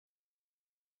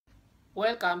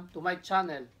Welcome to my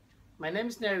channel. My name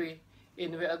is Neri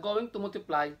and we are going to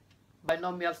multiply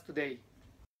binomials today.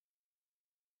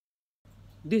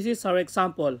 This is our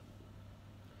example.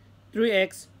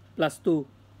 3x plus 2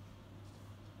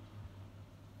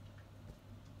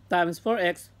 times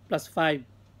 4x plus 5.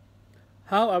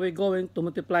 How are we going to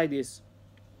multiply this?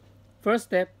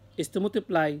 First step is to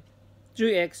multiply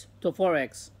 3x to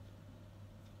 4x.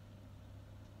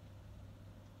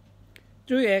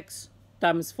 3x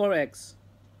times 4x.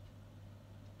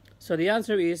 So the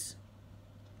answer is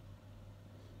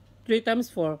 3 times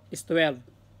 4 is 12.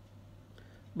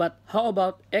 But how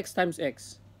about x times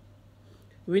x?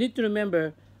 We need to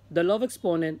remember the law of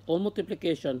exponent or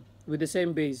multiplication with the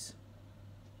same base.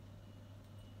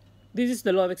 This is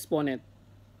the law of exponent.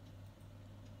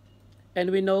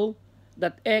 And we know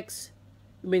that x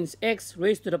means x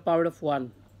raised to the power of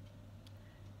 1.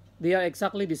 They are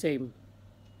exactly the same.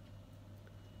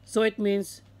 So it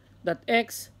means that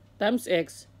x times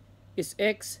x is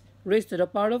x raised to the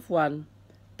power of 1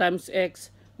 times x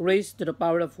raised to the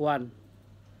power of 1.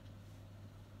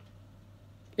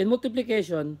 In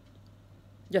multiplication,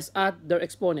 just add their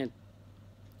exponent.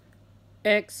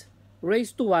 X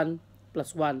raised to 1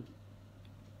 plus 1.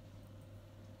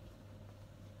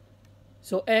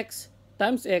 So x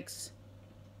times x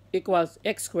equals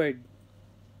x squared.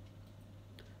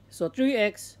 So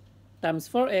 3x times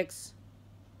 4x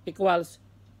equals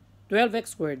 12x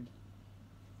squared.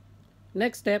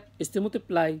 Next step is to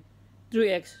multiply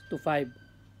 3x to 5.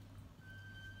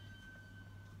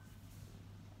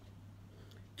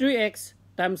 3x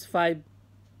times 5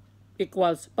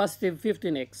 equals positive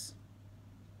 15x.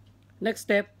 Next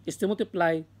step is to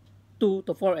multiply 2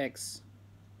 to 4x.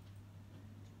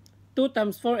 2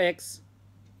 times 4x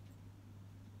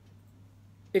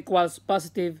equals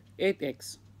positive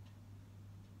 8x.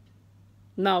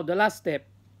 Now the last step.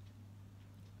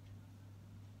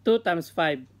 2 times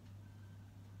 5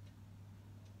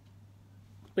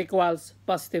 equals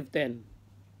positive 10.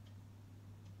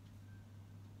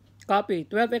 Copy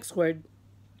 12x squared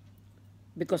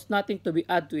because nothing to be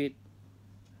added to it.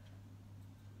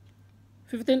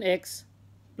 15x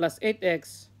plus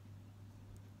 8x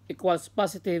equals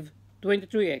positive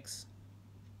 23x.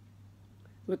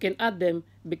 We can add them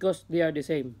because they are the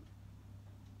same.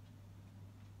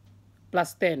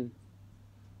 Plus 10.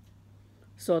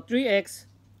 So 3x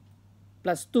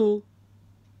plus 2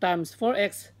 times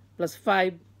 4x plus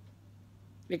 5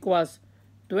 equals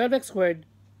 12x squared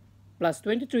plus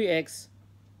 23x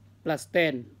plus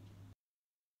 10.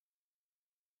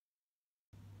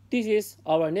 This is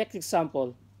our next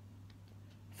example.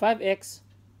 5x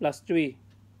plus 3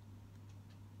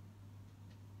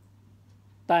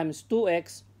 times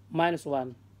 2x minus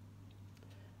 1.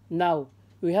 Now,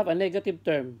 we have a negative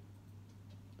term.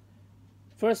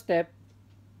 First step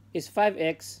is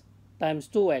 5x times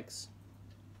 2x.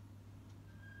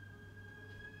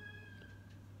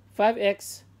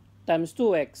 5x times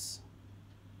 2x.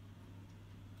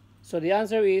 So the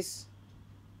answer is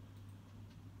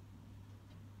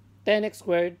 10x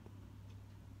squared.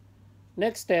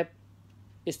 Next step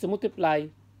is to multiply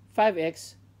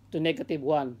 5x to negative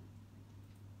 1.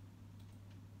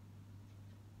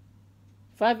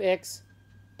 5x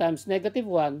times negative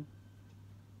 1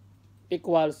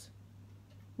 equals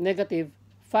negative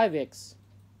 5x.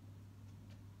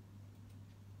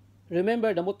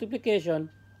 Remember the multiplication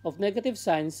of negative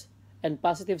signs and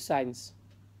positive signs.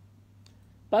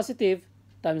 Positive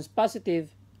times positive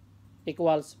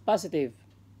equals positive.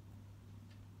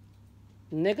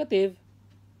 Negative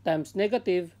times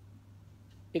negative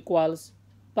equals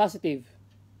positive.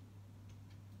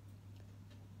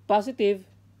 Positive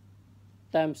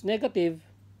times negative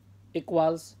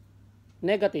equals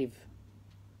negative.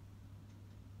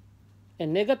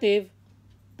 And negative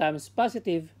times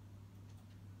positive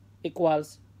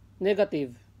equals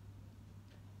negative.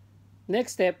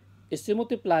 Next step is to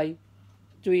multiply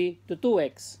 3 to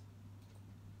 2x.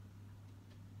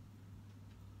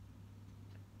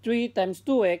 3 times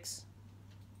 2x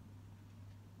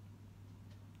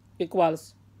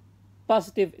equals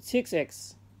positive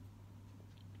 6x.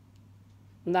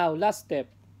 Now last step.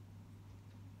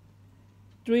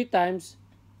 3 times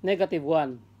negative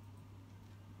 1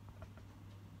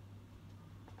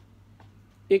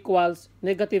 equals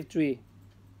negative 3.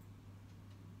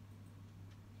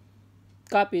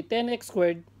 Copy 10x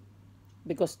squared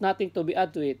because nothing to be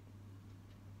added to it.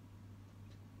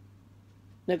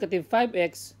 Negative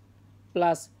 5x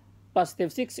plus positive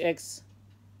 6x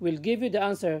will give you the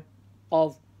answer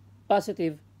of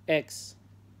positive x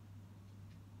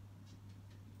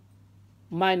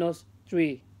minus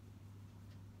 3.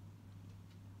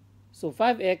 So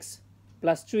 5x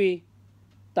plus 3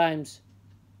 times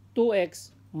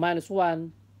 2x minus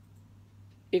 1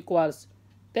 equals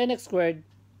 10x squared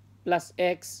plus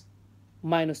x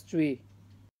minus 3.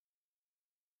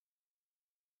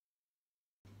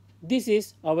 This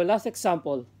is our last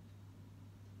example.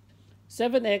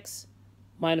 7x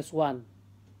minus 1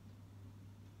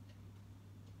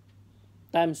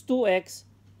 times 2x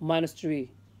minus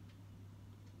 3.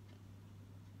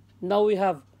 Now we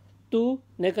have two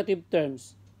negative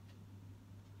terms.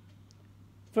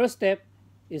 First step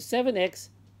is 7x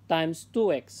times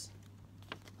 2x.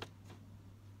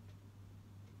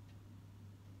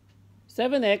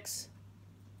 7x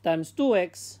times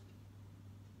 2x.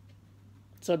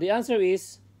 So the answer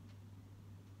is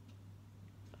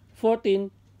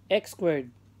 14x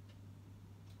squared.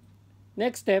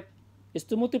 Next step is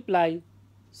to multiply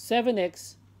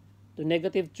 7x to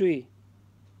negative 3.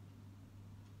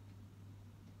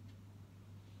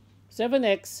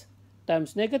 7x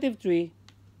times negative 3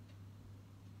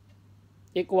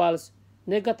 equals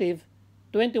negative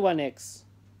 21x.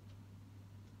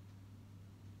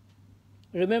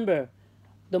 Remember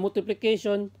the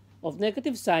multiplication of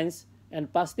negative signs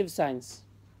and positive signs.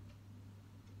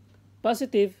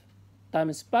 Positive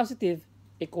times positive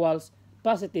equals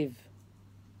positive.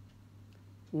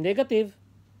 Negative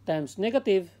times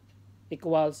negative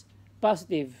equals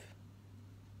positive.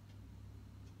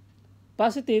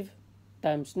 Positive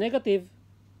times negative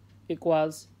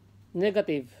equals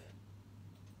negative.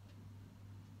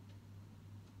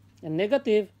 And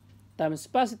negative times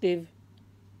positive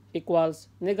equals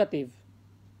negative.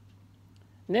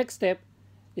 Next step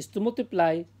is to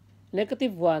multiply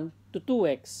negative 1 to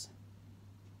 2x.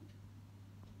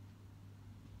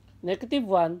 Negative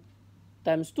 1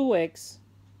 times 2x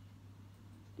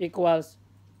equals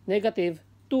negative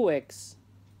 2x.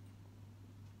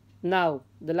 Now,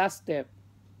 the last step.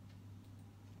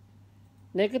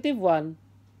 Negative 1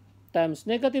 times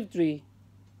negative 3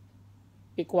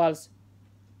 equals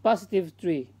positive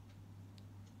 3.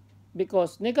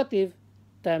 Because negative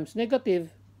times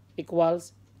negative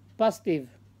equals positive.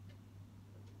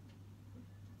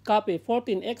 Copy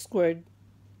 14x squared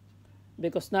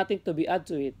because nothing to be added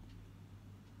to it.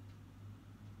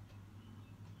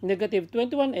 Negative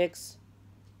 21x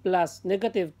plus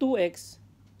negative 2x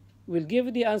will give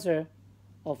you the answer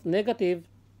of negative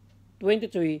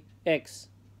 23x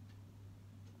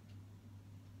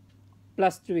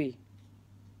plus 3.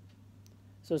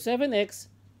 So 7x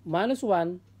minus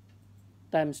 1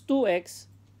 times 2x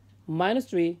minus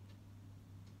 3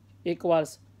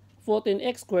 equals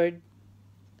 14x squared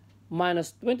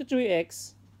minus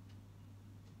 23x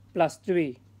plus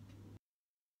 3.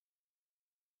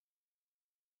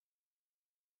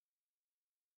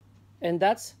 And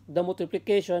that's the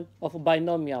multiplication of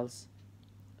binomials.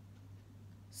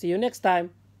 See you next time.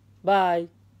 Bye.